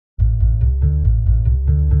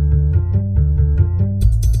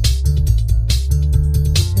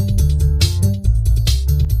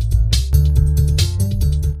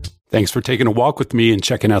Thanks for taking a walk with me and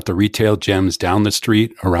checking out the retail gems down the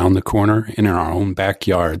street, around the corner, and in our own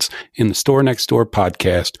backyards in the Store Next Door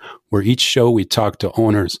podcast, where each show we talk to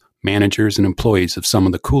owners, managers, and employees of some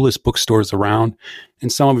of the coolest bookstores around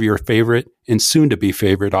and some of your favorite and soon-to-be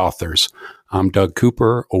favorite authors. I'm Doug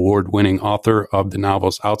Cooper, award-winning author of the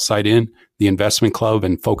novels Outside In, The Investment Club,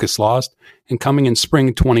 and Focus Lost, and coming in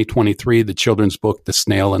spring 2023, the children's book, The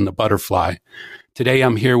Snail and the Butterfly. Today,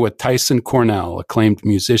 I'm here with Tyson Cornell, acclaimed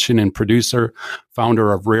musician and producer,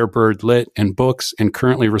 founder of Rare Bird Lit and Books, and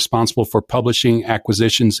currently responsible for publishing,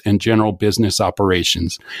 acquisitions, and general business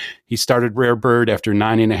operations. He started Rare Bird after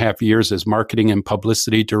 9.5 years as marketing and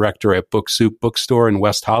publicity director at Book Soup Bookstore in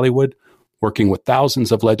West Hollywood, working with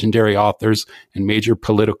thousands of legendary authors and major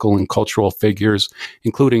political and cultural figures,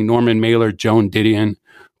 including Norman Mailer, Joan Didion,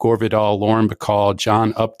 Gore Vidal, Lauren Bacall,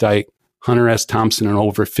 John Updike, Hunter S. Thompson, and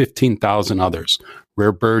over 15,000 others.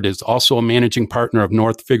 Rare Bird is also a managing partner of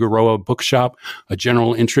North Figueroa Bookshop, a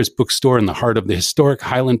general interest bookstore in the heart of the historic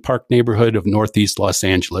Highland Park neighborhood of Northeast Los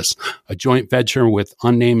Angeles, a joint venture with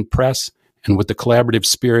Unnamed Press and with the collaborative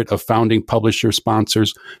spirit of founding publisher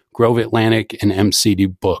sponsors Grove Atlantic and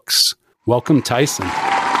MCD Books. Welcome, Tyson.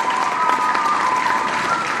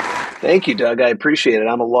 Thank you, Doug. I appreciate it.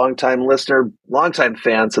 I'm a longtime listener, longtime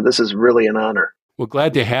fan, so this is really an honor. Well,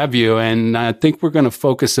 glad to have you. And I think we're going to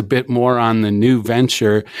focus a bit more on the new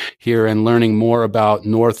venture here and learning more about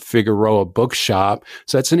North Figueroa Bookshop.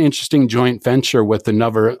 So that's an interesting joint venture with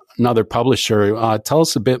another publisher. Tell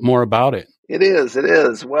us a bit more about it. It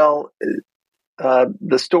is. Well,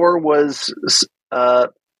 the store was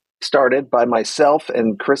started by myself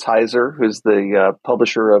and Chris Heiser, who's the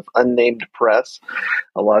publisher of Unnamed Press,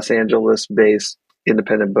 a Los Angeles-based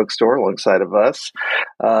independent bookstore alongside of us.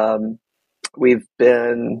 We've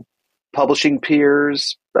been publishing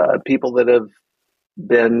peers, people that have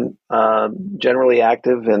been generally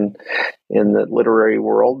active in the literary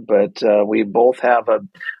world, but we both have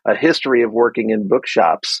a history of working in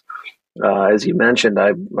bookshops. As you mentioned,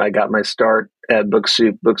 I got my start at Book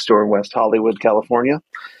Soup Bookstore in West Hollywood, California,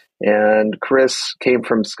 and Chris came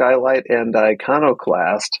from Skylight and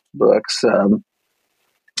Iconoclast Books.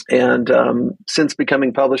 And since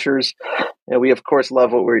becoming publishers, we of course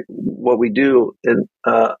love what we do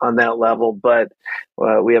on that level, but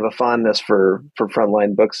we have a fondness for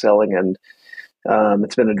frontline book selling, and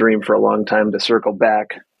it's been a dream for a long time to circle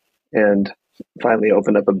back and finally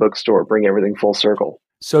open up a bookstore, bring everything full circle.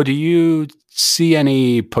 So, do you see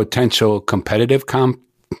any potential competitive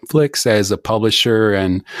conflicts as a publisher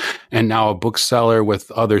and now a bookseller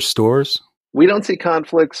with other stores? We don't see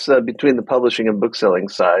conflicts between the publishing and bookselling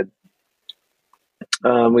side.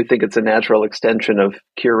 We think it's a natural extension of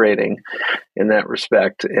curating in that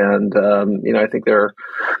respect. And, I think there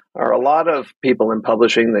are a lot of people in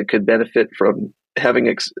publishing that could benefit from having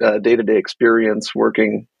day-to-day experience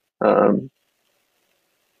working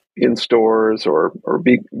in stores or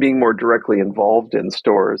being more directly involved in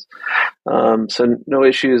stores. So no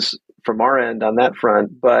issues from our end on that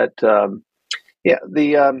front. But,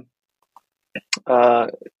 the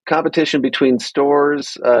competition between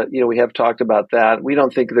stores, we have talked about that. We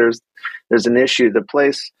don't think there's an issue. The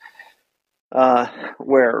place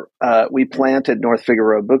where we planted North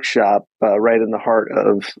Figueroa Bookshop, right in the heart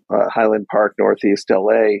of Highland Park, Northeast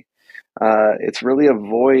LA, it's really a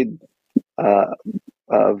void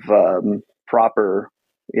of proper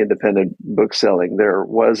independent bookselling. There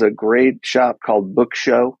was a great shop called Book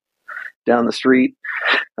Show down the street.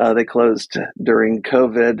 They closed during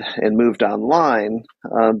COVID and moved online.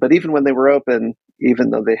 But even when they were open, even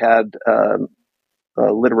though they had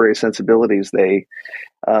literary sensibilities, they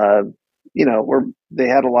had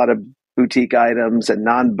a lot of boutique items and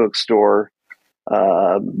non-bookstore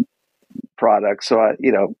products. So,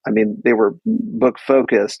 they were book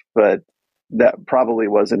focused, but that probably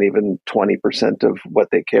wasn't even 20% of what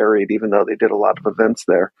they carried, even though they did a lot of events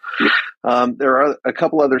there. There are a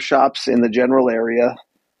couple other shops in the general area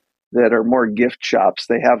that are more gift shops.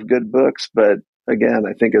 They have good books, but again,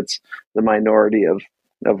 I think it's the minority of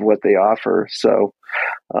what they offer. So,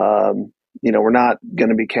 we're not going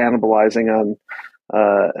to be cannibalizing on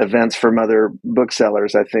events from other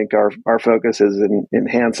booksellers. I think our focus is in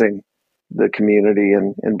enhancing the community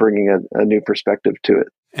and bringing a new perspective to it.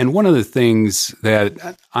 And one of the things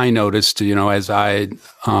that I noticed, as I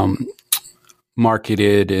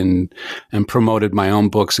marketed and promoted my own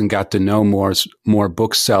books and got to know more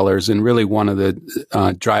booksellers, and really one of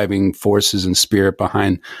the driving forces and spirit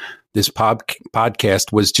behind this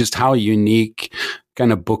podcast was just how unique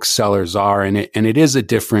kind of booksellers are, and it is a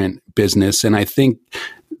different business, and I think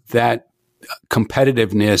that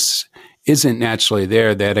competitiveness isn't naturally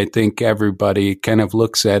there, that I think everybody kind of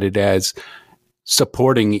looks at it as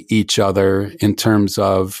supporting each other in terms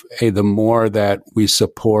of, hey, the more that we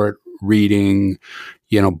support reading,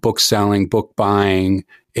 book selling, book buying,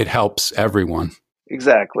 it helps everyone.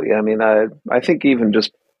 Exactly. I mean, I think even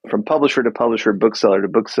just from publisher to publisher, bookseller to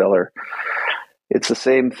bookseller, it's the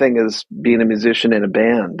same thing as being a musician in a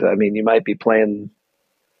band. I mean, you might be playing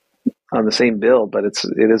on the same bill, but it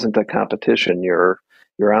isn't a competition. You're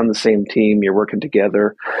on the same team. You're working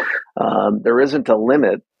together. There isn't a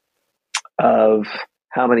limit of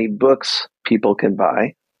how many books people can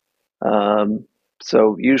buy.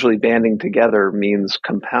 So usually banding together means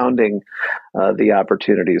compounding the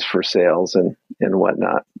opportunities for sales and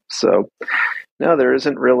whatnot. So no, there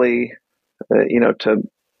isn't really, to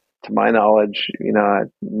my knowledge,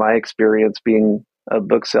 my experience being a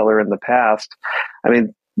bookseller in the past, I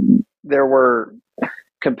mean, there were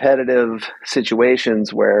competitive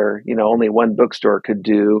situations where, only one bookstore could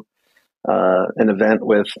do an event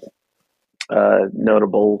with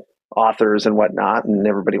notable authors and whatnot, and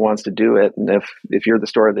everybody wants to do it. And if you're the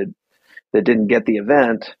store that didn't get the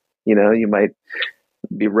event, you might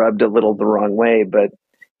be rubbed a little the wrong way, but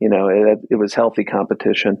it was healthy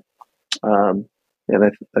competition. And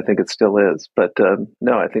I think it still is, but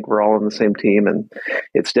no, I think we're all on the same team, and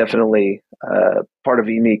it's definitely part of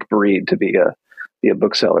a unique breed to be a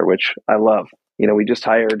bookseller, which I love. We just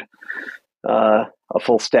hired a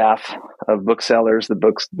full staff of booksellers.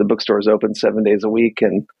 The bookstore is open 7 days a week,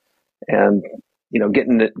 and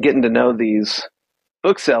getting to know these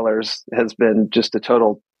booksellers has been just a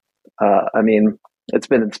total. I mean, it's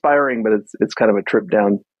been inspiring, but it's kind of a trip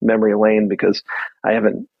down memory lane because I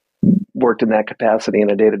haven't worked in that capacity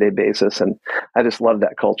on a day-to-day basis, and I just love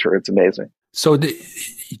that culture. It's amazing. So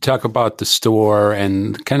you talk about the store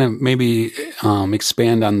and kind of maybe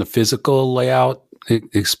expand on the physical layout.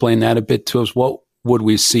 Explain that a bit to us. What would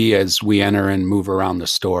we see as we enter and move around the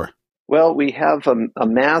store? Well, we have a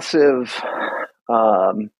massive,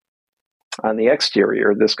 on the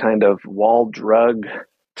exterior, this kind of wall drug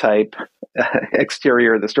type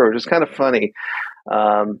exterior of the store, which is kind of funny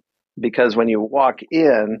because when you walk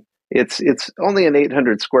in, it's only an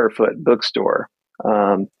 800 square foot bookstore.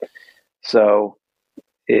 So,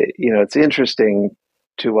 it's interesting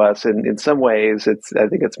to us. And in some ways, I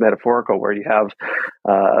think it's metaphorical where you have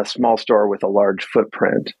a small store with a large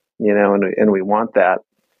footprint, and we want that.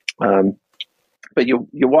 But you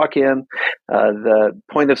walk in, the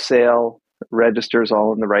point of sale registers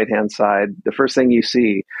all on the right-hand side. The first thing you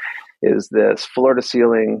see is this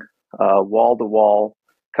floor-to-ceiling, wall-to-wall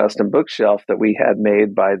custom bookshelf that we had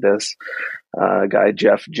made by this guy,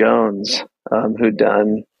 Jeff Jones, who'd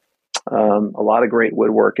done a lot of great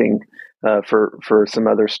woodworking for some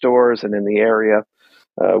other stores and in the area.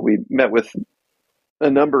 We met with a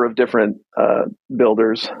number of different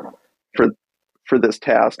builders for this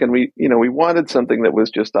task, and we wanted something that was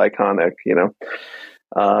just iconic,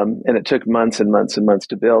 and it took months and months and months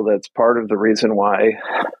to build. That's part of the reason why,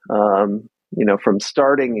 from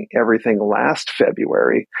starting everything last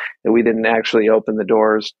February, that we didn't actually open the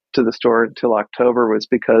doors to the store until October, was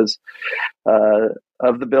because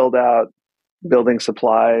of the build out, building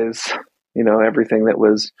supplies, everything that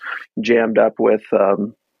was jammed up with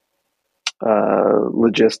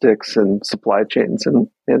logistics and supply chains and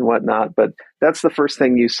whatnot. But that's the first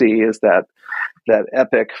thing you see is that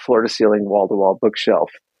epic floor-to-ceiling, wall-to-wall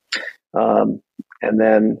bookshelf. And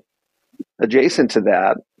then adjacent to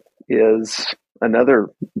that is another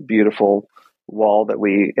beautiful wall that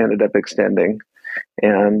we ended up extending.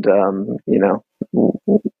 And,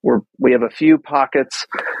 we have a few pockets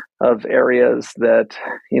of areas that,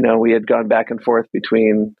 we had gone back and forth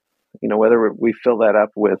between, whether we fill that up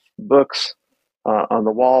with books on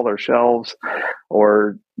the wall or shelves,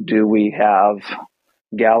 or do we have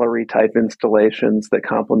gallery type installations that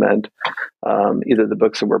complement either the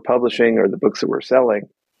books that we're publishing or the books that we're selling.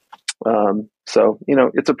 So,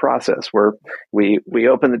 it's a process where we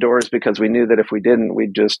open the doors because we knew that if we didn't,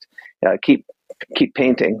 we'd just keep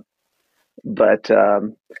painting. But,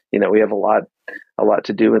 we have a lot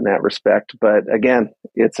to do in that respect. But again,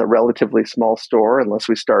 it's a relatively small store unless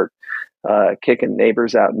we start kicking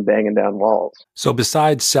neighbors out and banging down walls. So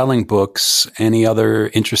besides selling books, any other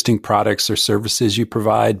interesting products or services you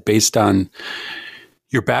provide based on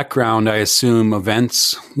your background? I assume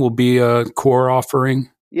events will be a core offering.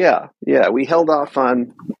 Yeah. We held off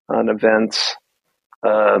on events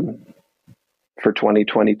for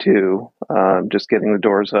 2022, just getting the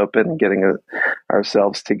doors open and getting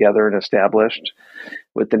ourselves together and established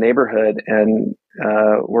with the neighborhood. And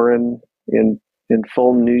we're in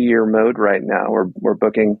full New Year mode right now. We're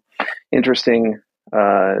booking interesting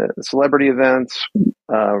celebrity events.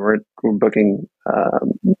 We're booking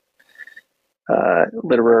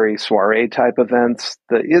literary soiree type events.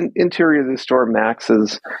 The interior of the store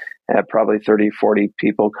maxes at probably 30, 40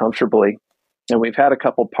 people comfortably. And we've had a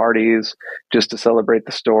couple parties just to celebrate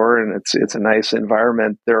the store, and it's a nice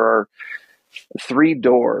environment. There are 3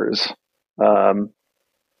 doors from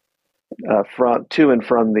to and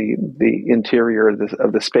from the interior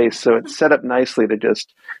of the space, so it's set up nicely to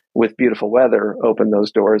just, with beautiful weather, open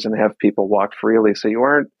those doors and have people walk freely. So you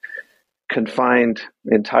aren't confined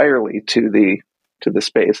entirely to the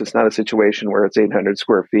space. It's not a situation where it's 800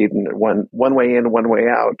 square feet and one way in, one way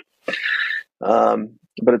out.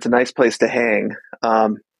 But it's a nice place to hang.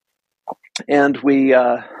 And we,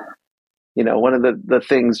 one of the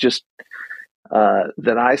things just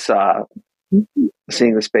that I saw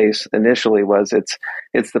seeing the space initially was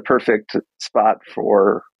it's the perfect spot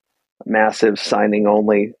for massive signing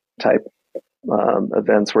only type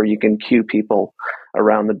events where you can queue people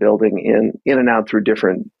around the building in and out through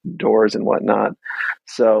different doors and whatnot.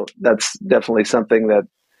 So that's definitely something that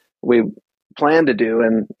we plan to do.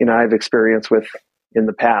 And, I've experienced with in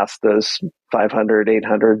the past, those 500,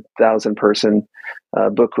 800,000 person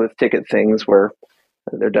book with ticket things where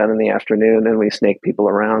they're done in the afternoon and we snake people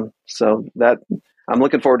around. So that I'm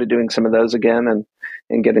looking forward to doing some of those again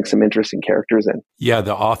and getting some interesting characters in. Yeah,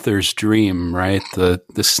 the author's dream, right? The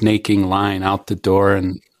snaking line out the door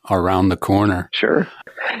and around the corner. Sure.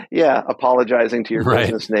 Yeah, apologizing to your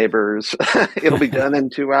business neighbors. It'll be done in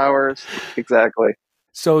 2 hours. Exactly.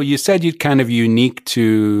 So you said you're kind of unique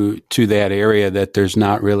to that area, that there's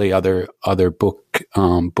not really other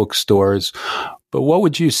bookstores. But what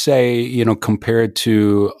would you say, compared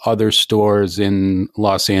to other stores in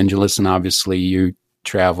Los Angeles? And obviously you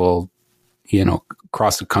travel,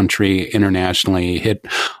 across the country, internationally, hit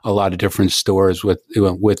a lot of different stores with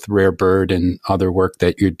Rare Bird and other work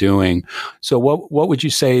that you're doing. So what would you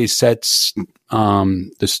say sets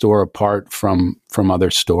the store apart from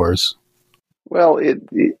other stores? Well,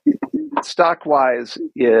 stock wise,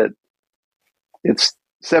 it's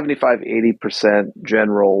 75-80%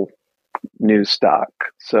 general new stock.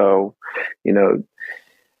 So,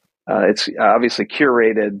 it's obviously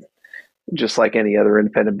curated just like any other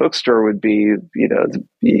independent bookstore would be.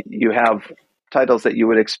 You have titles that you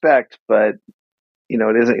would expect, but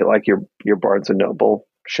it isn't like your Barnes and Noble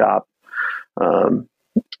shop,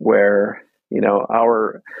 where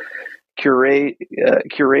our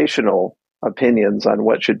curational opinions on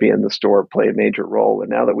what should be in the store play a major role. And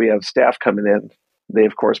now that we have staff coming in, they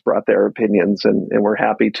of course brought their opinions, and we're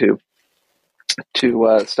happy to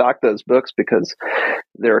stock those books because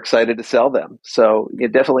they're excited to sell them. So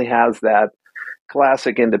it definitely has that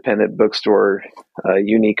classic independent bookstore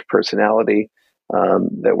unique personality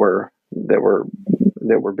that we're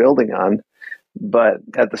building on. But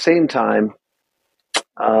at the same time,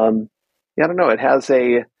 I don't know. It has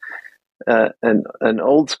an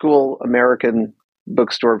old school American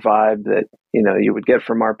bookstore vibe that you would get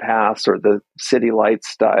from our past, or the city lights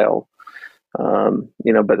style.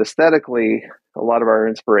 But aesthetically, a lot of our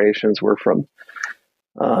inspirations were from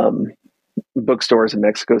bookstores in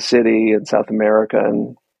Mexico City and South America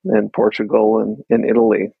and Portugal and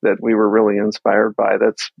Italy that we were really inspired by.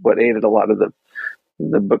 That's what aided a lot of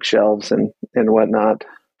the bookshelves and whatnot.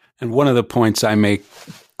 And one of the points I make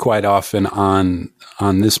quite often on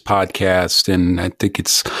this podcast, and I think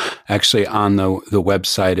it's actually on the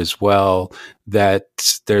website as well, that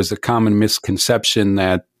there's a common misconception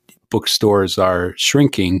that bookstores are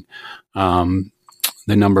shrinking,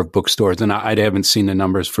 the number of bookstores. And I haven't seen the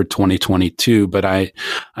numbers for 2022, but I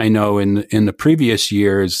know in the previous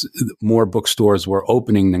years, more bookstores were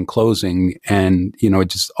opening than closing. And,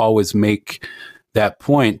 just always make that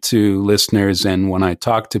point to listeners. And when I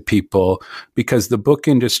talk to people, because the book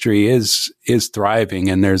industry is thriving,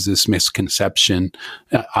 and there's this misconception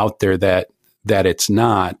out there that it's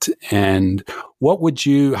not. And how would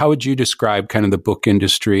you describe kind of the book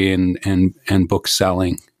industry and book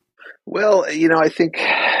selling? Well, I think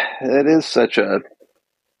it is such a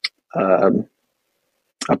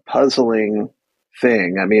puzzling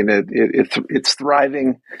thing. I mean, it's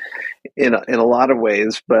thriving in a lot of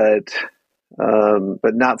ways, but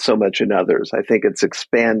not so much in others. I think it's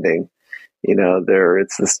expanding.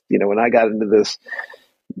 It's this. When I got into this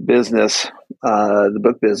business, the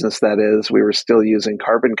book business, that is, we were still using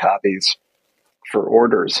carbon copies for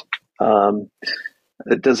orders.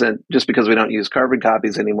 It doesn't, just because we don't use carbon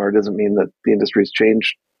copies anymore, doesn't mean that the industry's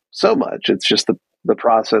changed so much. It's just the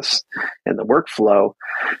process and the workflow.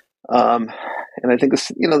 And I think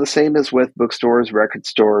the same is with bookstores, record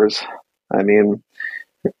stores. I mean,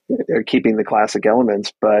 keeping the classic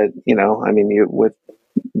elements, but with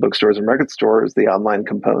bookstores and record stores, the online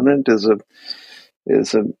component is a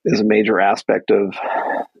major aspect of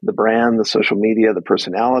the brand, the social media, the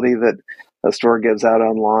personality that a store gives out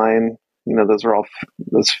online. Those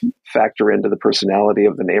factor into the personality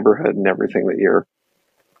of the neighborhood and everything that you're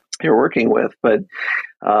working with. But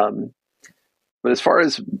as far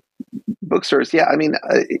as bookstores,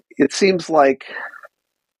 it seems like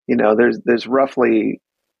there's roughly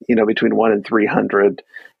between 1 and 300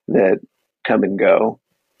 that come and go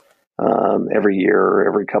every year or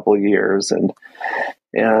every couple of years, and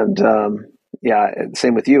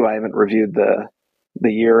same with you. I haven't reviewed the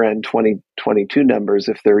year-end 2022 numbers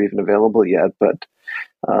if they're even available yet, but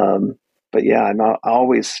yeah, I'm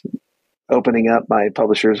always opening up my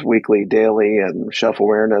Publishers Weekly daily and Shelf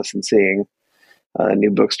Awareness and seeing new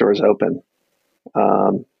bookstores open.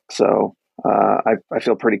 I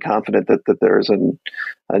feel pretty confident that there's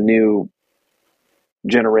a new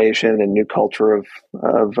generation and new culture of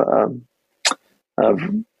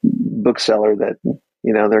bookseller that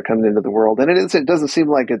they're coming into the world, and it doesn't seem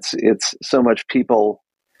like it's so much people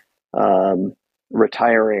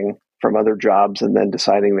retiring from other jobs and then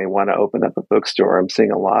deciding they want to open up a bookstore. I'm seeing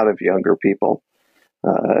a lot of younger people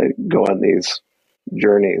go on these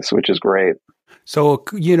journeys, which is great. So,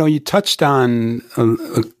 you touched on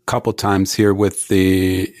a couple times here with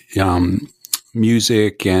the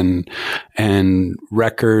music and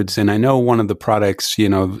records. And I know one of the products,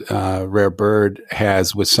 Rare Bird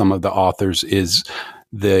has with some of the authors is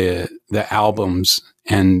the albums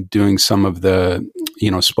and doing some of the,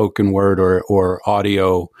 spoken word or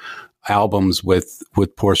audio albums with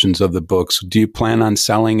portions of the books. Do you plan on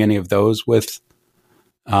selling any of those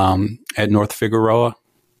at North Figueroa?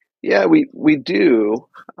 Yeah, we do.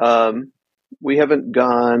 We haven't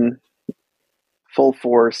gone full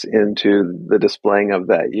force into the displaying of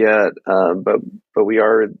that yet, but we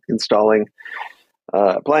are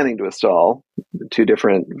planning to install 2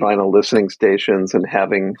 different vinyl listening stations and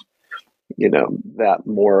having that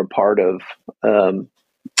more a part of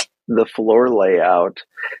the floor layout.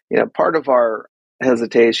 Part of our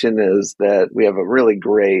hesitation is that we have a really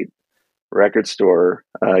great record store,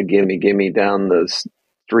 Gimme down the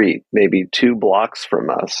street, maybe 2 blocks from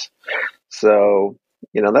us. So,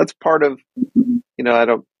 that's part of,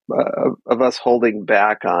 of us holding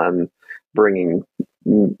back on bringing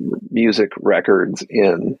music records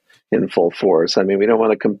in full force. I mean, we don't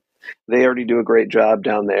want to they already do a great job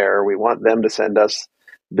down there. We want them to send us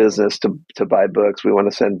business to buy books. We want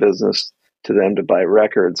to send business to them to buy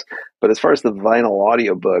records. But as far as the vinyl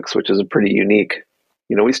audio books, which is a pretty unique,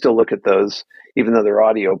 we still look at those, even though they're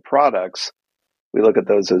audio products, we look at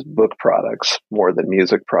those as book products more than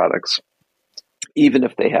music products, even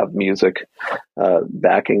if they have music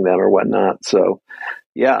backing them or whatnot. So,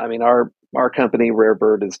 yeah, I mean, our company, Rare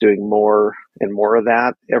Bird, is doing more and more of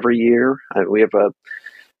that every year. We have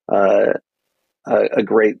a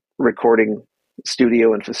great recording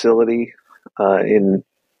studio and facility in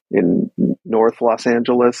North Los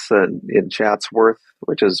Angeles and in Chatsworth,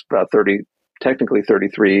 which is about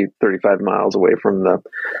 35 miles away from the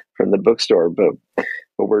bookstore. But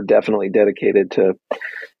we're definitely dedicated to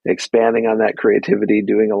expanding on that creativity,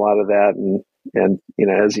 doing a lot of that, and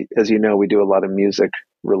as you know, we do a lot of music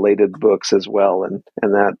related books as well, and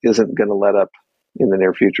that isn't going to let up in the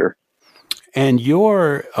near future. And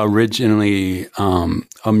you're originally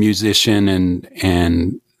a musician,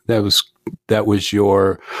 and that was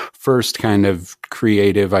your first kind of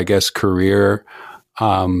creative, I guess, career.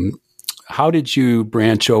 How did you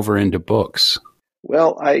branch over into books?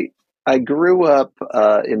 Well, I grew up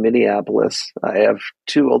in Minneapolis. I have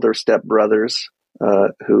 2 older stepbrothers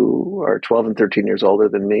who are 12 and 13 years older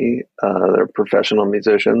than me. They're professional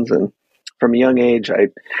musicians, and from a young age, I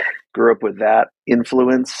grew up with that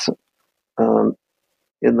influence in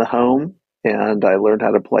the home, and I learned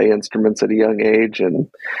how to play instruments at a young age, and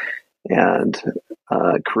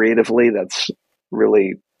creatively, that's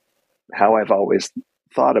really how I've always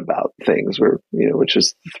thought about things, which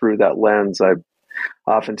is through that lens. I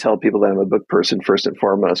often tell people that I'm a book person first and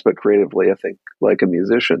foremost, but creatively, I think like a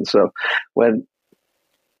musician. So when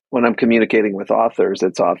I'm communicating with authors,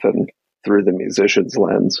 it's often through the musician's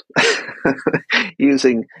lens,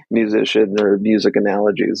 using musician or music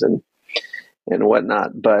analogies and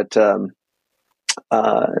whatnot. But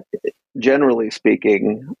generally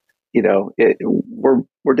speaking,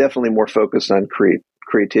 we're definitely more focused on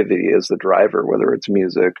creativity as the driver, whether it's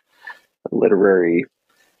music, literary,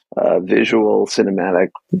 visual, cinematic.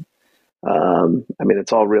 I mean,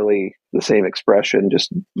 it's all really the same expression,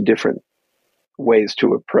 just different ways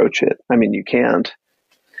to approach it. I mean, you can't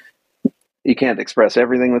you can't express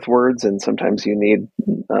everything with words, and sometimes you need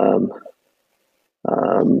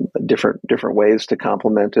different ways to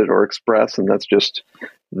complement it or express, and that's just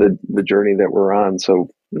the journey that we're on. So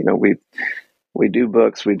we do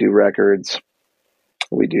books, we do records,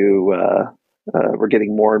 we do we're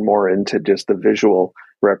getting more and more into just the visual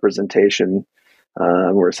representation.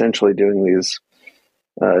 We're essentially doing these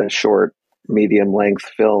short, medium length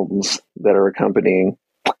films that are accompanying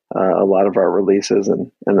a lot of our releases,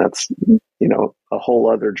 and that's a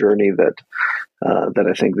whole other journey that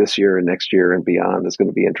I think this year and next year and beyond is going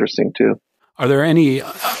to be interesting too. Are there any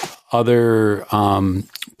other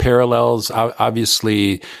parallels?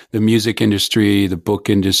 Obviously, the music industry, the book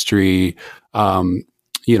industry,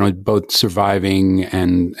 both surviving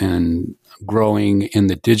and growing in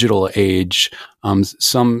the digital age.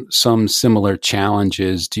 Some similar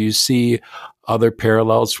challenges. Do you see other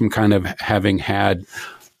parallels from kind of having had,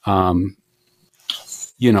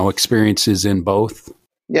 experiences in both?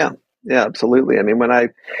 Yeah, absolutely. I mean,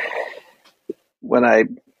 when I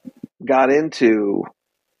got into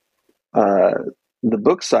the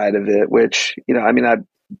book side of it, which, I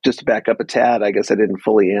just to back up a tad, I guess I didn't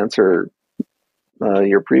fully answer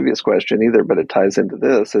your previous question either, but it ties into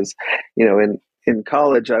this. Is, in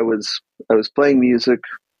college, I was playing music,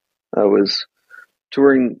 I was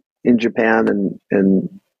touring in Japan and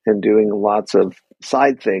doing lots of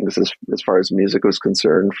side things as far as music was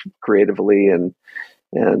concerned, creatively and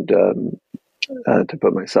to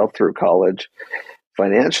put myself through college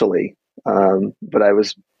financially. But I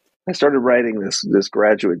started writing this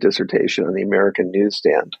graduate dissertation on the American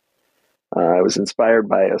newsstand. I was inspired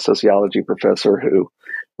by a sociology professor who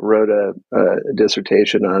wrote a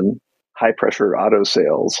dissertation on high pressure auto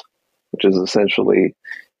sales, which is essentially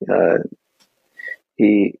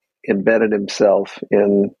he embedded himself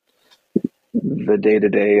in the day to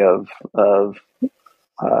day of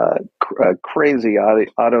a crazy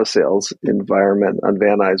auto sales environment on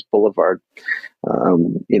Van Nuys Boulevard,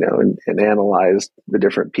 and analyzed the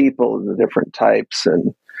different people and the different types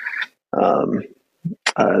and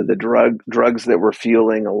the drugs that were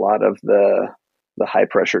fueling a lot of the high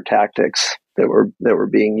pressure tactics that were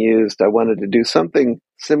being used. I wanted to do something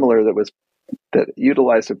similar that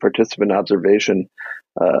utilized a participant observation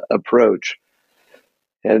approach,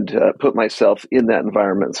 and put myself in that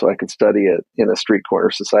environment so I could study it in a street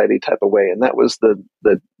corner society type of way. And that was the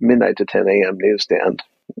midnight to 10 a.m. newsstand.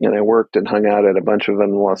 And I worked and hung out at a bunch of them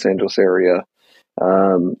in the Los Angeles area.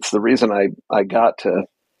 So the reason I got to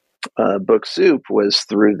Book Soup was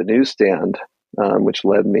through the newsstand, which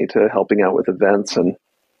led me to helping out with events and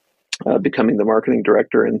becoming the marketing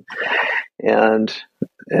director and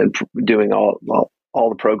doing all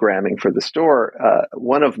the programming for the store.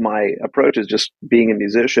 One of my approaches, just being a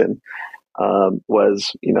musician,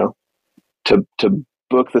 was, to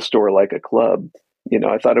book the store like a club.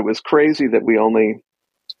 I thought it was crazy that we only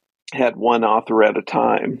had one author at a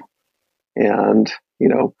time. And,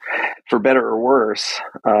 for better or worse,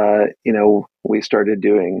 we started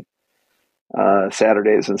doing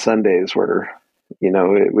Saturdays and Sundays where,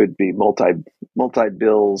 it would be multi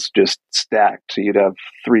bills just stacked. So you'd have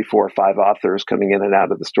 3, 4, 5 authors coming in and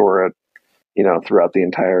out of the store throughout the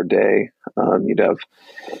entire day. You'd have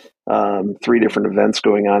 3 different events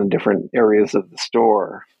going on in different areas of the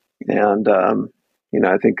store. And,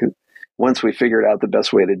 I think once we figured out the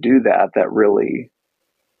best way to do that, that really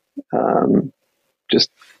just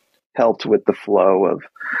helped with the flow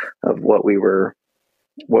of what we were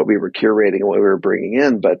curating and what we were bringing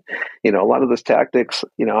in. But, a lot of those tactics,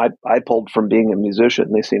 I pulled from being a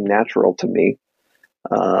musician. They seem natural to me.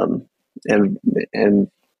 And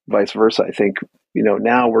vice versa. I think,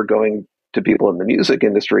 now we're going to people in the music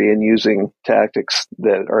industry and using tactics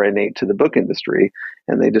that are innate to the book industry,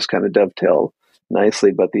 and they just kind of dovetail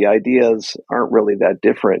nicely. But the ideas aren't really that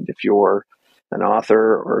different if you're an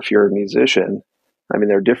author or if you're a musician. I mean,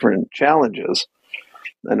 they're different challenges.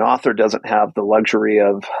 An author doesn't have the luxury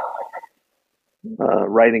of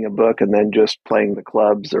writing a book and then just playing the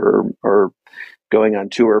clubs or going on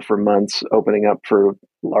tour for months, opening up for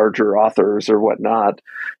larger authors or whatnot.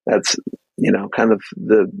 That's, kind of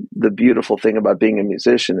the beautiful thing about being a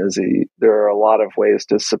musician is there are a lot of ways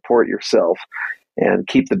to support yourself and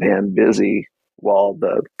keep the band busy while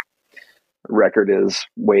the record is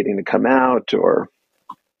waiting to come out. Or,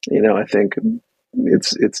 I think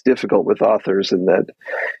it's difficult with authors in that,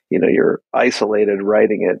 you're isolated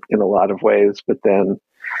writing it in a lot of ways, but then,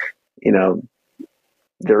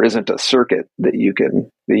 there isn't a circuit that you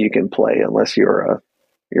can play unless you're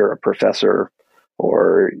a professor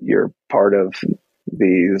or you're part of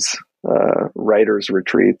these writers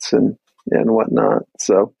retreats and whatnot.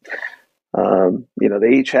 So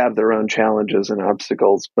They each have their own challenges and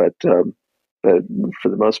obstacles, but for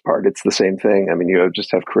the most part, it's the same thing. I mean,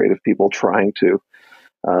 just have creative people trying to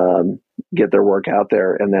get their work out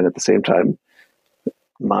there, and then at the same time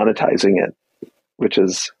monetizing it, which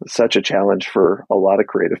is such a challenge for a lot of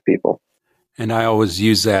creative people. And I always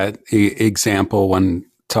use that example when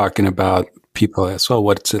talking about people as well.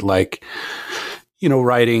 What's it like,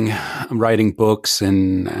 writing books?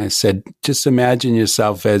 And I said, just imagine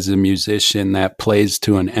yourself as a musician that plays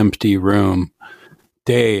to an empty room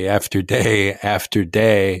day after day after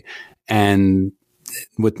day, and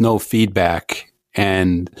with no feedback.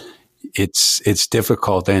 And it's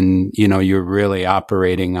difficult. And, you're really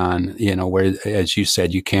operating on, where, as you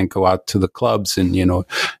said, you can't go out to the clubs and,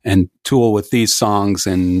 and tool with these songs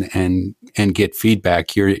and get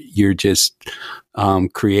feedback. You're just,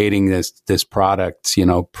 creating this product,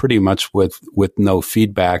 pretty much with no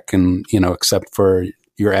feedback, and, except for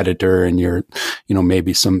your editor and your,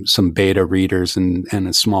 maybe some beta readers and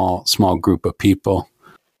a small group of people.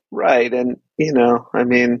 Right. And,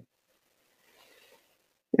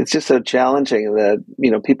 it's just so challenging that,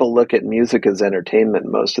 people look at music as entertainment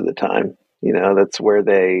most of the time. That's where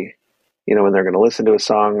they, when they're going to listen to a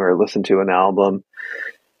song or listen to an album,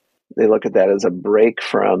 they look at that as a break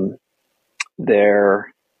from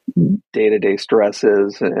their day-to-day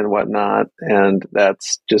stresses and whatnot. And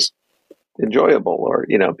that's just enjoyable. Or,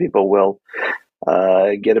 people will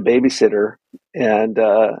get a babysitter and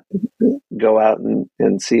go out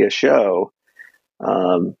and see a show.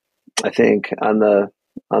 I think on the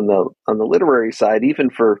literary side, even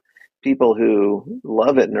for people who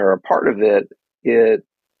love it and are a part of it, it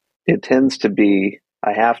tends to be,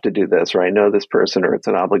 I have to do this, or I know this person, or it's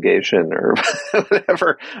an obligation, or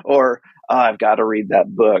whatever, or I've got to read that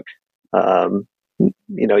book.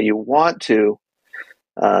 You want to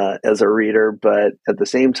as a reader, but at the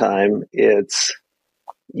same time, it's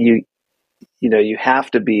you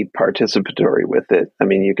have to be participatory with it. I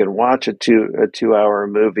mean, you can watch a 2-hour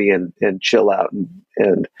movie and chill out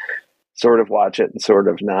and sort of watch it and sort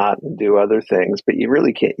of not and do other things, but you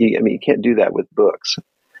really can't. You can't do that with books.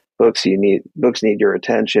 Books need your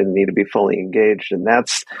attention, need to be fully engaged, and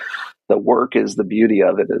that's the work is the beauty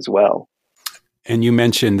of it as well. And you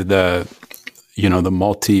mentioned the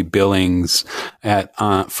multi billings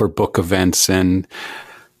for book events, and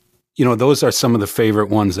those are some of the favorite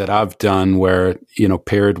ones that I've done, where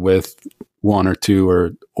paired with one or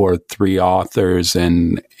two or three authors,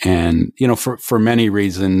 and for many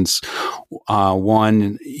reasons.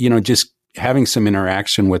 One, just having some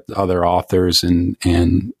interaction with other authors and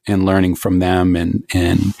learning from them and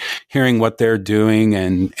hearing what they're doing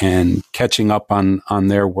and catching up on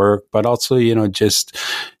their work, but also, just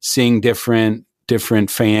seeing different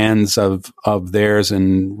fans of theirs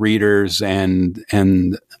and readers, and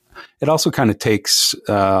it also kind of takes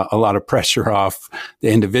a lot of pressure off the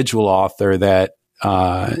individual author that,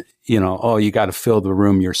 you got to fill the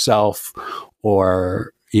room yourself,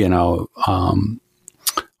 or it's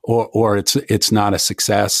not a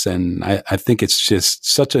success. And I think it's just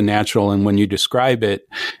such a natural, and when you describe it,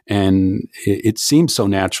 and it seems so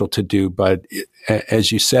natural to do, but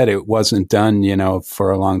as you said, it wasn't done,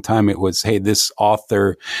 for a long time. It was, hey, this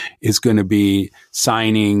author is going to be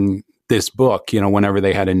signing this book, whenever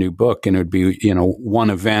they had a new book, and it would be, one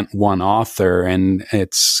event, one author. And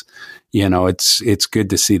it's good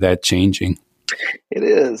to see that changing. It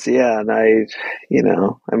is. Yeah. And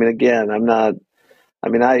again,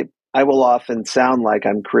 I will often sound like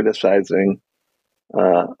I'm criticizing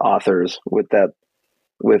authors with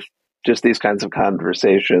just these kinds of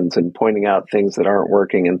conversations and pointing out things that aren't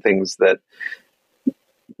working and things that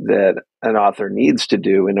an author needs to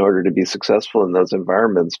do in order to be successful in those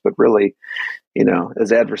environments. But really,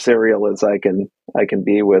 as adversarial as I can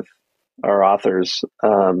be with our authors,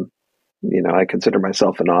 I consider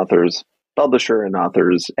myself an author's publisher and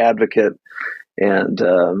author's advocate. And,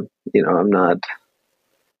 I'm not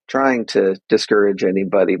trying to discourage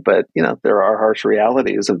anybody, but, there are harsh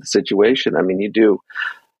realities of the situation. I mean, you do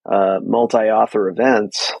multi-author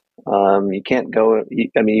events. You can't go,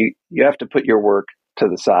 you have to put your work to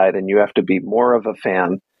the side, and you have to be more of a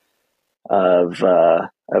fan of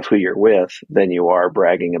who you're with than you are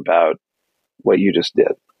bragging about what you just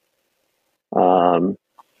did.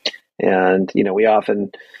 And, we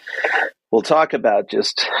often will talk about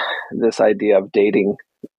just this idea of dating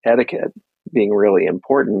etiquette being really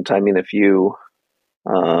important. I mean, if you,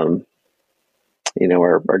 are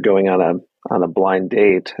going on a blind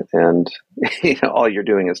date and, all you're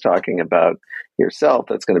doing is talking about yourself,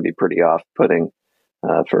 that's going to be pretty off-putting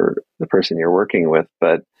for the person you're working with,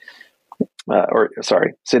 but,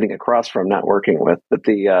 sitting across from, not working with, but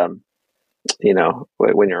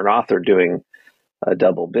when you're an author doing a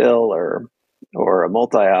double bill or a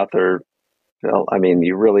multi-author, well, I mean,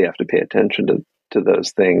 you really have to pay attention to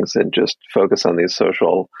those things and just focus on these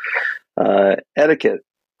social etiquette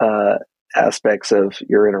aspects of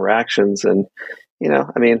your interactions. And,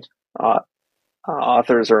 I mean,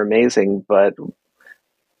 authors are amazing, but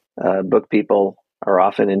book people are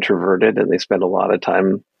often introverted and they spend a lot of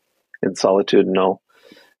time in solitudinal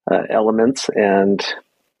elements. And,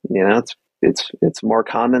 it's more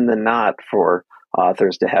common than not for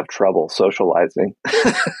authors to have trouble socializing.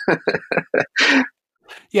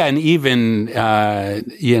 Yeah. And even,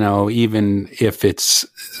 even if it's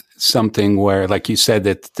something where, like you said,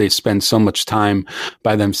 that they spend so much time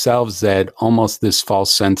by themselves that almost this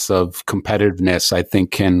false sense of competitiveness, I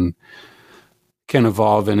think, can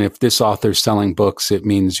evolve. And if this author's selling books, it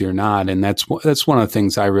means you're not. And that's one of the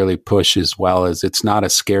things I really push as well, is it's not a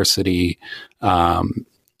scarcity,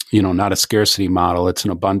 not a scarcity model. It's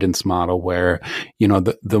an abundance model where,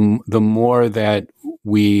 the more that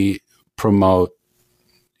we promote,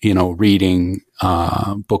 reading,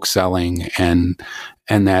 book selling, and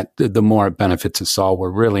that the more it benefits us all. We're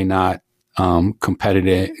really not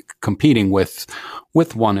competing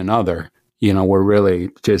with one another. We're really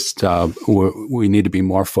just we need to be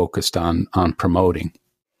more focused on promoting.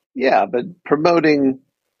 Yeah, but promoting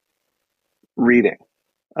reading,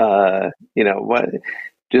 what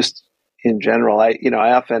just in general. I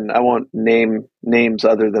won't name names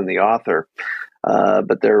other than the author,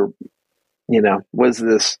 but there, was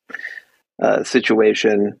this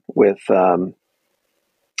situation with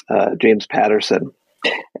James Patterson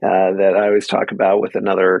that I always talk about with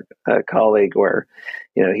another colleague, where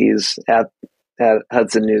he's at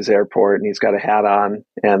Hudson News Airport and he's got a hat on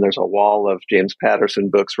and there's a wall of James Patterson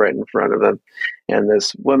books right in front of him, and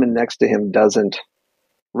this woman next to him doesn't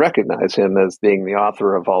recognize him as being the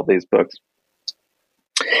author of all these books,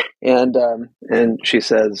 and she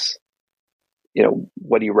says,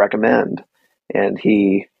 what do you recommend? And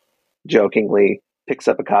he jokingly picks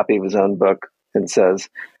up a copy of his own book and says,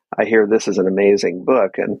 I hear this is an amazing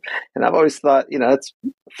book. And I've always thought, it's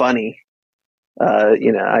funny.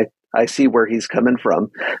 I see where he's coming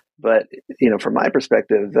from, but, from my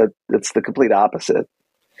perspective, that's the complete opposite.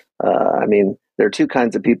 I mean, there are two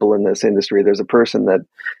kinds of people in this industry. There's a person that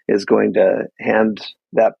is going to hand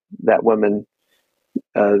that woman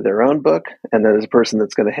their own book, and there's a person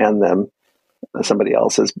that's going to hand them somebody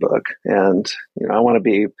else's book. And, I want to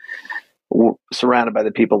be surrounded by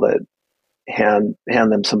the people that hand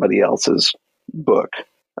them somebody else's book,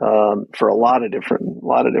 for a lot of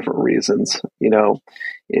different reasons.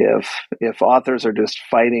 If authors are just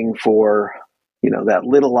fighting for, that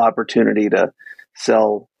little opportunity to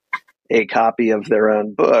sell a copy of their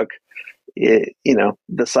own book,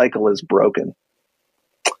 the cycle is broken.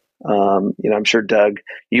 I'm sure, Doug,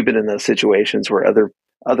 you've been in those situations where other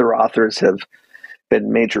authors have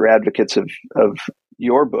been major advocates of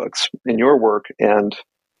your books and your work, and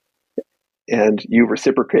you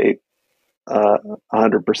reciprocate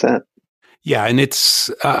 100%. Yeah, and it's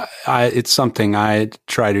something I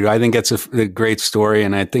try to do. I think it's a great story,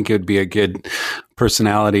 and I think it would be a good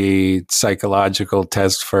personality psychological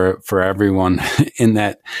test for everyone in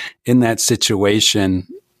that situation.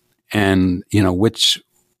 And which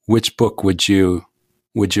book would you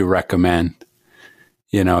recommend?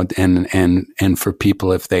 And for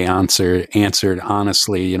people, if they answered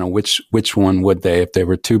honestly, which one would they? If there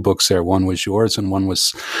were two books there, one was yours and one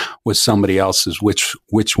was somebody else's, which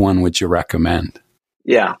one would you recommend?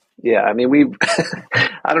 Yeah. I mean,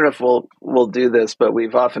 I don't know if we'll do this, but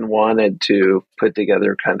we've often wanted to put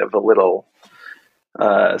together kind of a little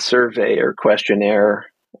survey or questionnaire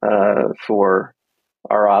for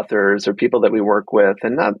our authors or people that we work with,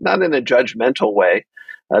 and not in a judgmental way.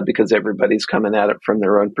 Because everybody's coming at it from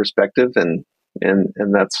their own perspective, and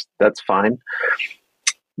that's fine.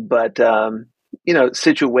 But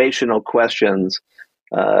situational questions,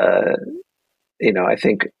 I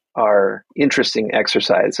think are interesting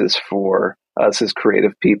exercises for us as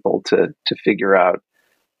creative people to figure out,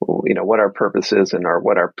 what our purpose is and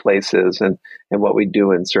what our place is, and what we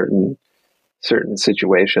do in certain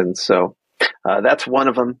situations. So that's one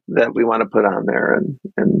of them that we want to put on there,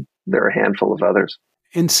 and there are a handful of others.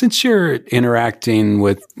 And since you're interacting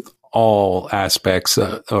with all aspects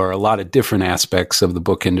or a lot of different aspects of the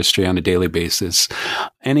book industry on a daily basis,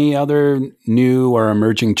 any other new or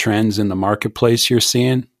emerging trends in the marketplace you're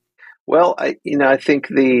seeing? Well, I think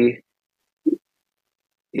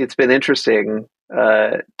it's been interesting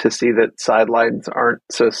to see that sidelines aren't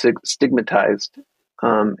so stigmatized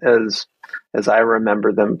as I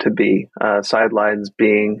remember them to be. Sidelines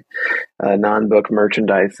being non-book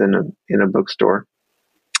merchandise in a bookstore.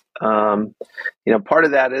 Part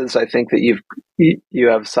of that is I think that you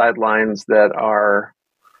have sidelines that are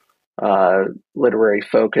literary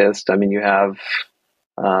focused. I mean, you have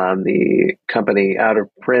the company Out of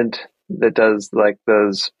Print that does like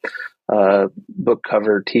those book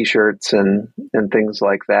cover T-shirts and things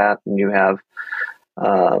like that, and you have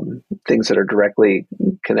things that are directly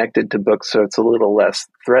connected to books, so it's a little less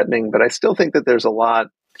threatening. But I still think that there's a lot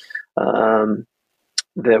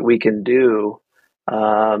that we can do.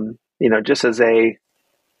 Just as a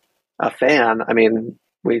fan. I mean,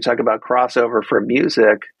 when you talk about crossover for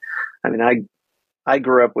music, I mean, I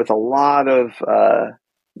grew up with a lot of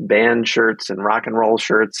band shirts and rock and roll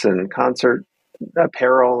shirts and concert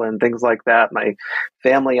apparel and things like that. My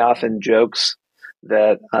family often jokes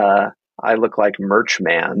that I look like Merch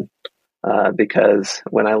Man because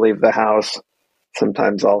when I leave the house,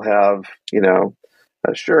 sometimes I'll have,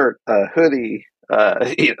 a shirt, a hoodie,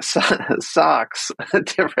 socks,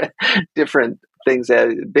 different things.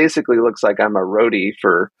 It basically looks like I'm a roadie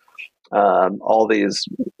for all these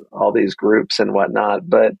groups and whatnot.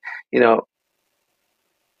 But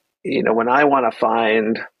when I want to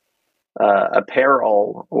find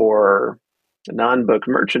apparel or non-book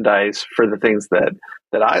merchandise for the things that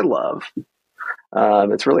I love,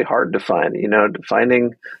 it's really hard to find.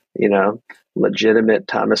 Finding legitimate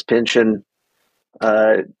Thomas Pynchon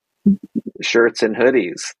shirts and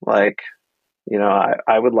hoodies. Like,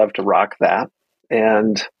 I would love to rock that.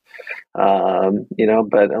 And,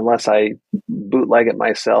 but unless I bootleg it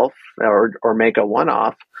myself or make a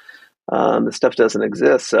one-off, the stuff doesn't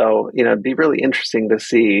exist. So, it'd be really interesting to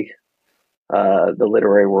see the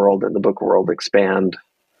literary world and the book world expand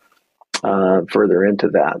further into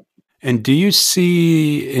that. And do you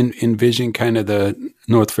envision kind of the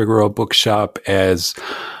North Figueroa Bookshop as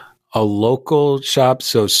a local shop,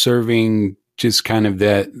 so serving just kind of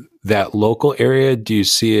that local area? Do you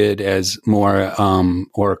see it as more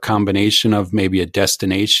or a combination of maybe a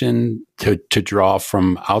destination to draw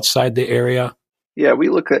from outside the area? Yeah, we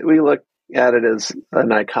look at it as an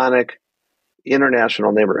iconic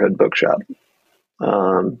international neighborhood bookshop.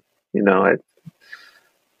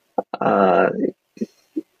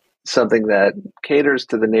 Something that caters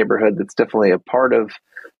to the neighborhood, that's definitely a part of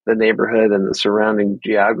the neighborhood and the surrounding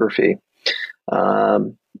geography,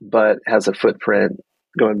 but has a footprint.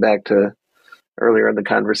 Going back to earlier in the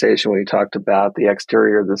conversation when we talked about the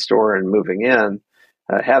exterior of the store and moving in,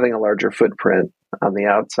 having a larger footprint on the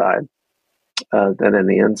outside than in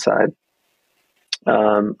the inside.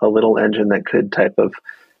 A little engine that could type of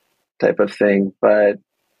thing. But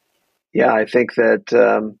yeah, I think that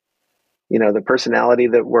the personality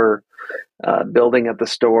that we're building at the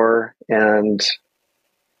store, and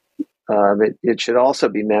it should also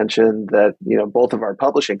be mentioned that both of our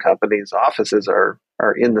publishing companies' offices are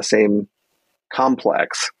in the same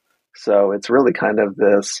complex, so it's really kind of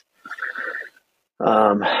this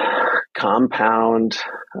compound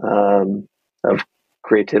of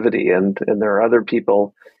creativity, and there are other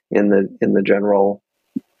people in the general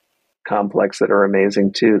complex that are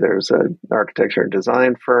amazing too. There's an architecture and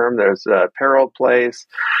design firm. There's a apparel place.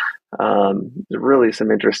 Really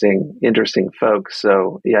some interesting folks.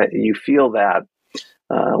 So yeah, you feel that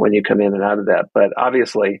when you come in and out of that. But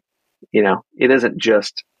obviously, it isn't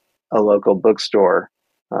just a local bookstore.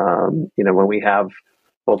 When we have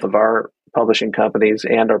both of our publishing companies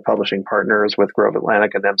and our publishing partners with Grove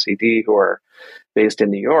Atlantic and MCD, who are based in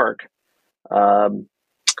New York,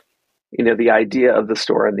 the idea of the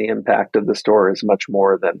store and the impact of the store is much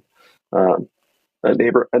more than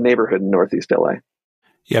a neighborhood in Northeast LA.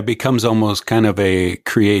 Yeah, it becomes almost kind of a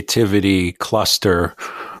creativity cluster,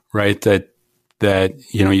 right? That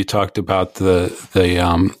you talked about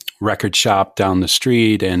the record shop down the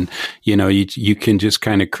street, and you can just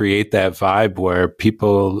kind of create that vibe where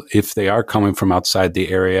people, if they are coming from outside the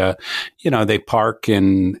area, they park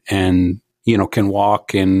and can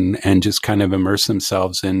walk and just kind of immerse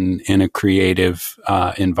themselves in a creative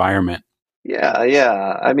environment.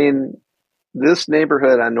 Yeah. I mean, this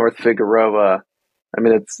neighborhood on North Figueroa, I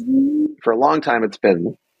mean, it's for a long time it's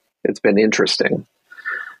been interesting,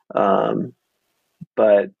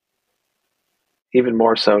 but even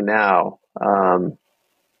more so now. I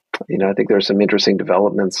think there's some interesting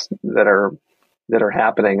developments that are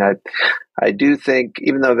happening. I do think,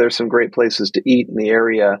 even though there's some great places to eat in the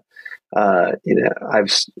area,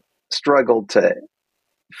 I've struggled to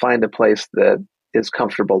find a place that is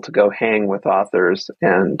comfortable to go hang with authors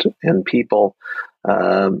and people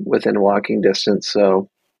within walking distance. So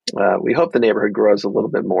we hope the neighborhood grows a little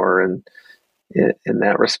bit more, and in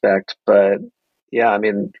that respect. But yeah, I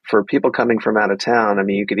mean, for people coming from out of town, I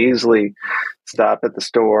mean, you could easily stop at the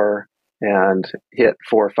store and hit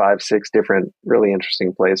 4, 5, 6 different really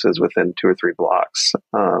interesting places within 2 or 3 blocks.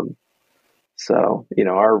 So,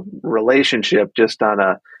 our relationship just on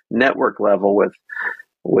a network level with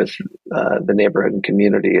the neighborhood and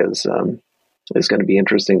community is going to be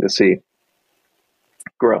interesting to see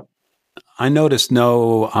grow. I noticed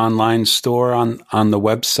no online store on the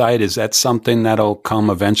website. Is that something that'll come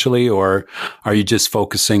eventually, or are you just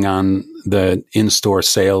focusing on the in-store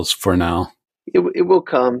sales for now? It will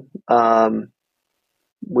come.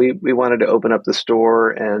 We wanted to open up the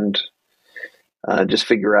store and just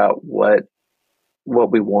figure out what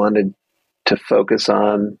we wanted to focus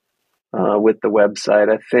on with the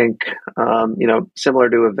website. I think, similar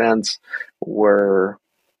to events, we're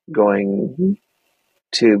going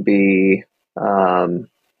to be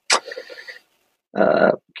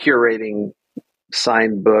curating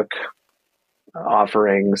signed book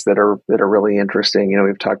offerings that are really interesting.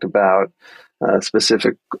 We've talked about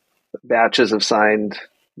specific batches of signed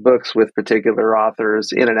books with particular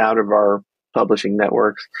authors in and out of our publishing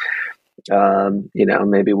networks.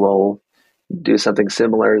 Maybe we'll do something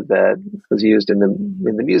similar that was used in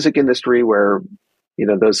the music industry, where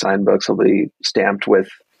those signed books will be stamped with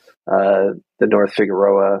the North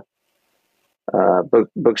Figueroa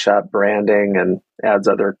bookshop branding and adds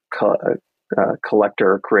other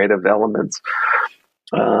collector creative elements.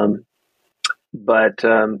 But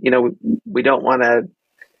we don't want to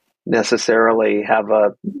necessarily have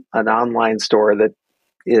an online store that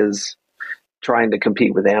is trying to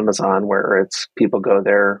compete with Amazon, where it's people go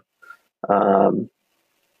there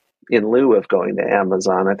in lieu of going to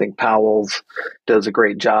Amazon. I think Powell's does a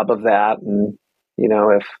great job of that. And,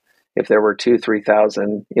 if there were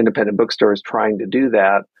 2,000-3,000 independent bookstores trying to do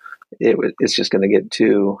that, it's just going to get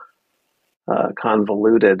too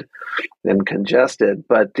convoluted and congested.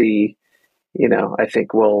 But I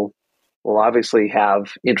think we'll obviously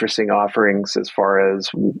have interesting offerings as far as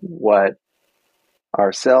what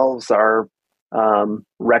ourselves are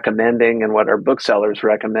recommending and what our booksellers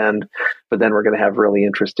recommend, but then we're going to have really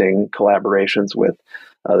interesting collaborations with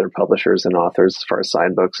other publishers and authors as far as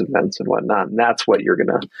signed books, events, and whatnot. And that's what you're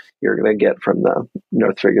gonna get from the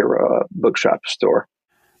North Figueroa bookshop store.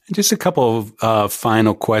 Just a couple of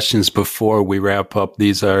final questions before we wrap up.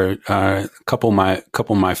 These are a couple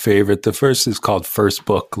of my favorite. The first is called First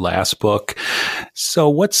Book, Last Book. So,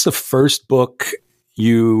 what's the first book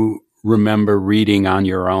you remember reading on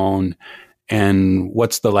your own? And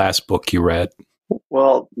what's the last book you read?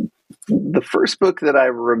 Well, the first book that I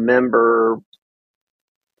remember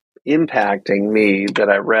impacting me that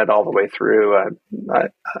I read all the way through,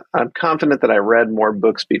 I'm confident that I read more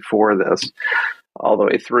books before this all the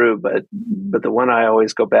way through, but the one I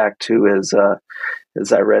always go back to is I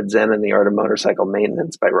read Zen and the Art of Motorcycle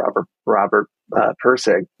Maintenance by Robert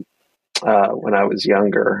Pirsig when I was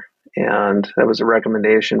younger. And that was a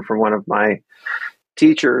recommendation from one of my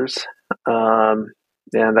teachers. And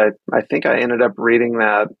I think I ended up reading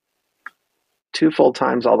that 2 full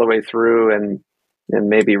times all the way through, and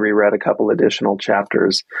maybe reread a couple additional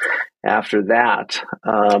chapters after that.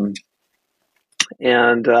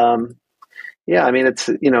 Yeah, I mean, it's,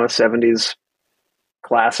 a 70s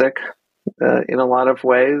classic in a lot of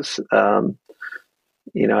ways. I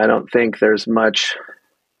don't think there's much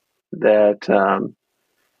that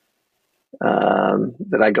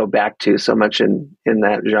that I go back to so much in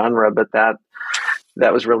that genre, but that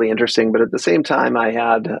was really interesting. But at the same time, I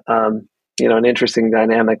had an interesting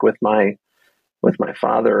dynamic with my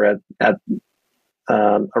father at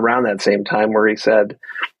around that same time, where he said,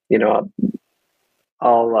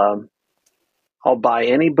 I'll buy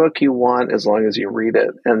any book you want as long as you read it.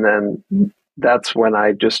 And then that's when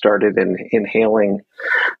I just started inhaling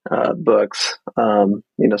books. So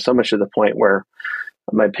much to the point where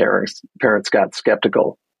my parents got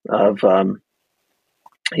skeptical of what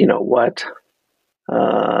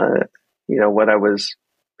I was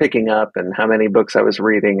picking up and how many books I was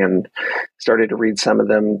reading, and started to read some of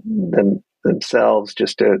them themselves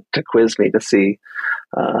just to quiz me to see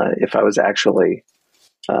if I was actually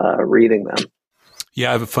reading them. Yeah,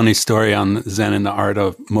 I have a funny story on Zen and the Art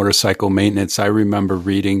of Motorcycle Maintenance. I remember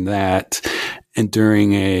reading that, and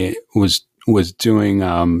during was doing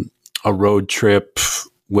a road trip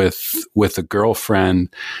with a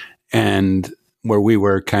girlfriend, and where we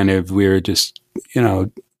were just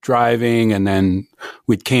driving, and then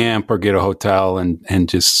we'd camp or get a hotel and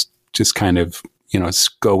just kind of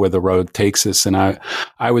go where the road takes us. And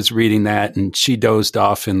I was reading that, and she dozed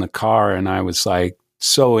off in the car, and I was like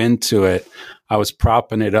so into it. I was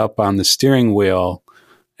propping it up on the steering wheel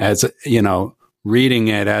as reading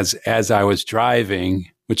it as I was driving,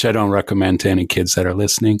 which I don't recommend to any kids that are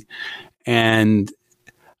listening. And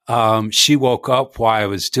she woke up while I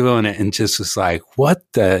was doing it and just was like, "What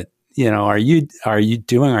the? Are you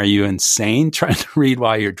doing? Are you insane trying to read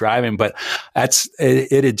while you're driving?" But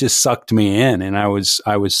it had just sucked me in, and I was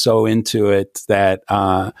so into it that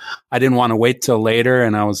I didn't want to wait till later.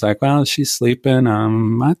 And I was like, "Well, she's sleeping.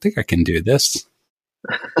 I think I can do this."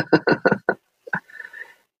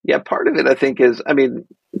 Yeah, part of it, I think, is,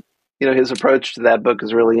 his approach to that book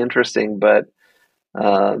is really interesting, but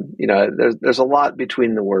there's a lot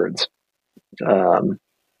between the words.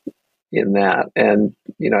 In that. And,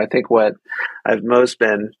 I think what I've most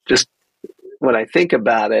been, just when I think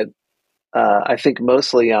about it, I think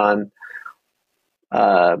mostly on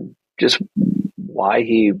just why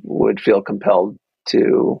he would feel compelled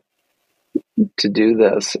to do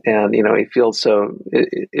this. And, he feels so,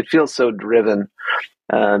 it feels so driven.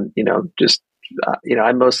 I'm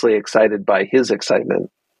mostly excited by his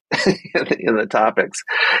excitement in the topics.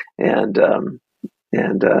 And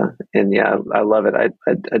yeah, I love it.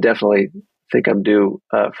 I definitely think I'm due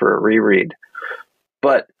for a reread.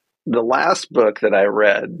 But the last book that I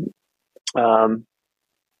read,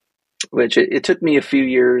 which it took me a few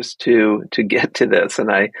years to get to this,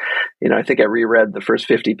 and I think I reread the first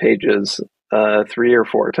 50 pages 3 or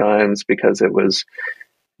 4 times because it was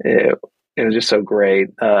just so great.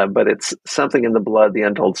 But it's Something in the Blood: The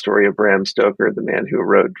Untold Story of Bram Stoker, the man who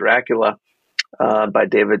wrote Dracula, by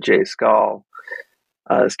David J. Skal.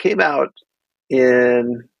 This came out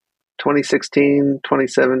in 2016,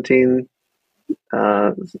 2017,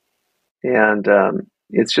 and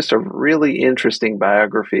it's just a really interesting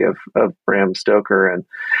biography of Bram Stoker,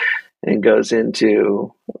 and goes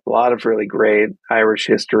into a lot of really great Irish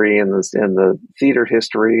history and the theater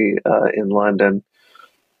history in London.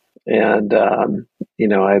 And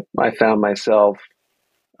I found myself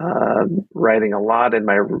writing a lot in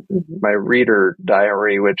my reader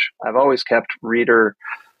diary, which I've always kept reader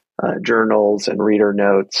journals and reader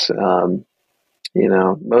notes.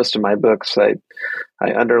 Most of my books, I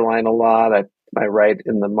underline a lot. I write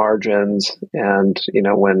in the margins, and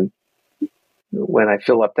when I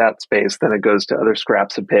fill up that space, then it goes to other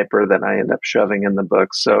scraps of paper that I end up shoving in the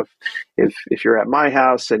books. So if you're at my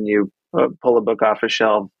house and you pull a book off a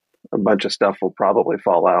shelf, a bunch of stuff will probably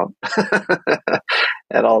fall out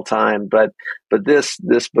at all time. But this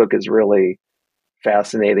book is really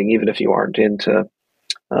fascinating, even if you aren't into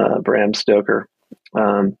Bram Stoker.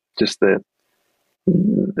 Just the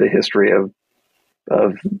history of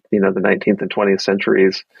the 19th and 20th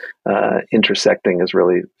centuries intersecting is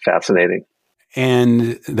really fascinating.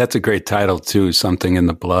 And that's a great title too, Something in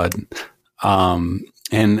the Blood.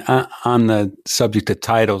 And on the subject of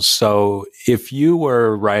titles, so if you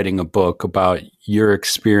were writing a book about your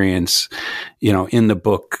experience, in the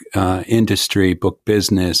book industry, book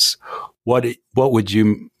business, what would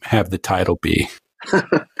you have the title be?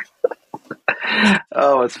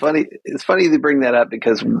 Oh, it's funny. It's funny to bring that up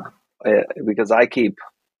because I keep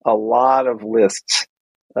a lot of lists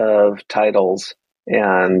of titles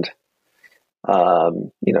and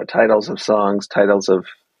titles of songs, titles of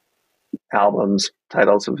albums,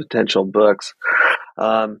 titles of potential books.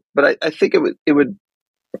 But I think it would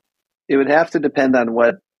have to depend on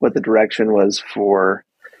what the direction was for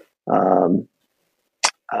the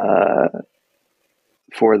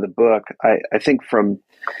book. I think from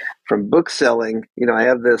book selling, I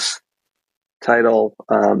have this title,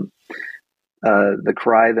 The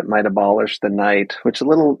Cry That Might Abolish the Night, which is a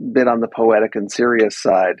little bit on the poetic and serious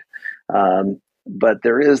side. But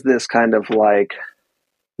there is this kind of like,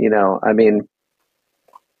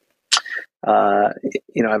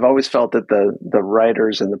 I've always felt that the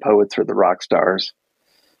writers and the poets are the rock stars.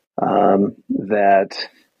 That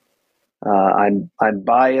I'm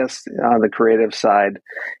biased on the creative side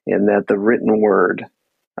in that the written word,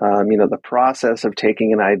 the process of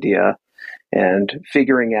taking an idea and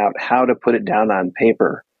figuring out how to put it down on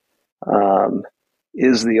paper,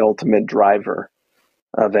 is the ultimate driver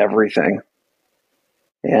of everything.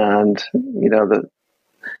 And,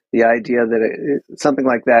 the idea that something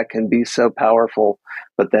like that can be so powerful,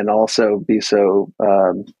 but then also be so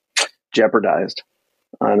jeopardized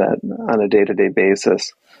on a day-to-day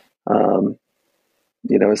basis,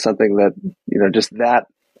 is something that, just that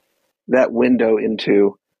window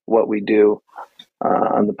into what we do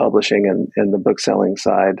on the publishing and the book selling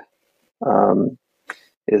side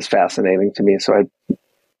is fascinating to me. So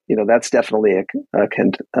that's definitely a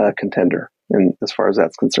contender. as far as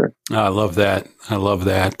that's concerned. I love that. I love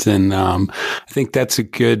that. And I think that's a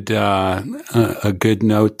good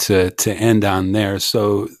note to end on there.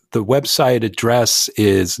 So the website address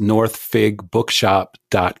is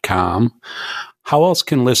northfigbookshop.com. How else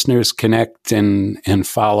can listeners connect and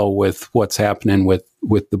follow with what's happening with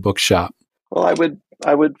the bookshop? Well, I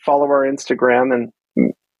would follow our Instagram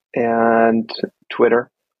and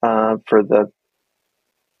Twitter for the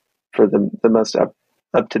most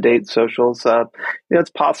up to date socials. It's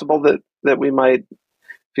possible that we might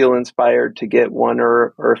feel inspired to get one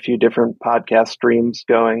or a few different podcast streams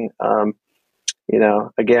going.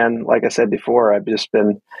 Again, like I said before, it's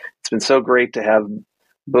been so great to have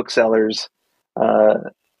booksellers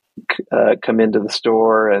come into the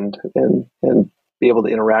store and be able to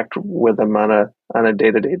interact with them on a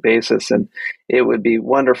day-to-day basis. And it would be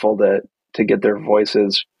wonderful to get their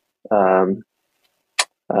voices out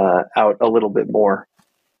a little bit more.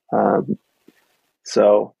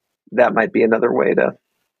 So that might be another way to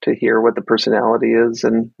hear what the personality is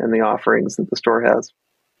and the offerings that the store has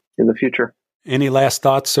in the future. Any last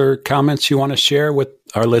thoughts or comments you want to share with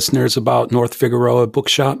our listeners about North Figueroa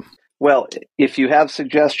Bookshop? Well, if you have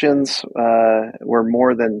suggestions, we're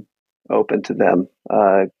more than open to them,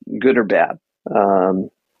 good or bad.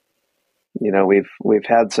 We've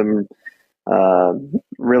had some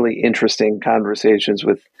really interesting conversations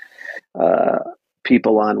with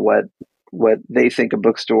people on what they think a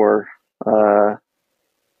bookstore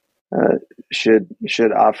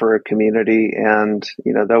should offer a community. And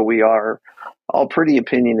though we are all pretty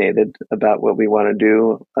opinionated about what we want to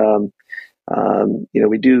do,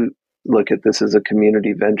 we do look at this as a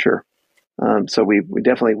community venture. So we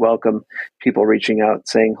definitely welcome people reaching out,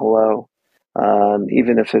 saying hello,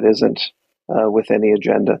 even if it isn't with any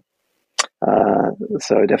agenda.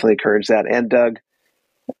 So I definitely encourage that. And Doug,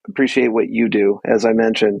 appreciate what you do. As I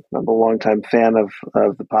mentioned, I'm a longtime fan of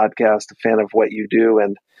the podcast, a fan of what you do,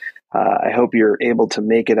 and I hope you're able to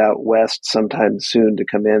make it out west sometime soon to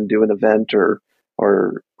come in, do an event, or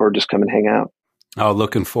just come and hang out. Oh,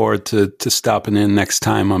 looking forward to stopping in next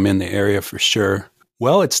time I'm in the area for sure.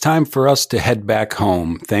 Well, it's time for us to head back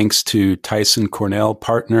home. Thanks to Tyson Cornell,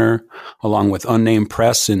 partner, along with Unnamed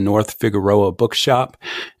Press in North Figueroa Bookshop.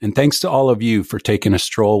 And thanks to all of you for taking a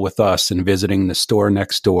stroll with us and visiting the store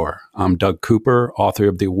next door. I'm Doug Cooper, author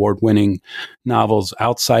of the award-winning novels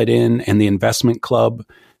Outside In and The Investment Club,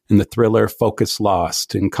 and the thriller Focus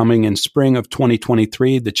Lost. And coming in spring of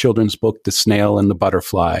 2023, the children's book, The Snail and the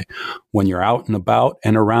Butterfly. When you're out and about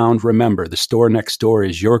and around, remember, the store next door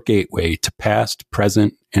is your gateway to past,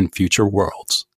 present, and future worlds.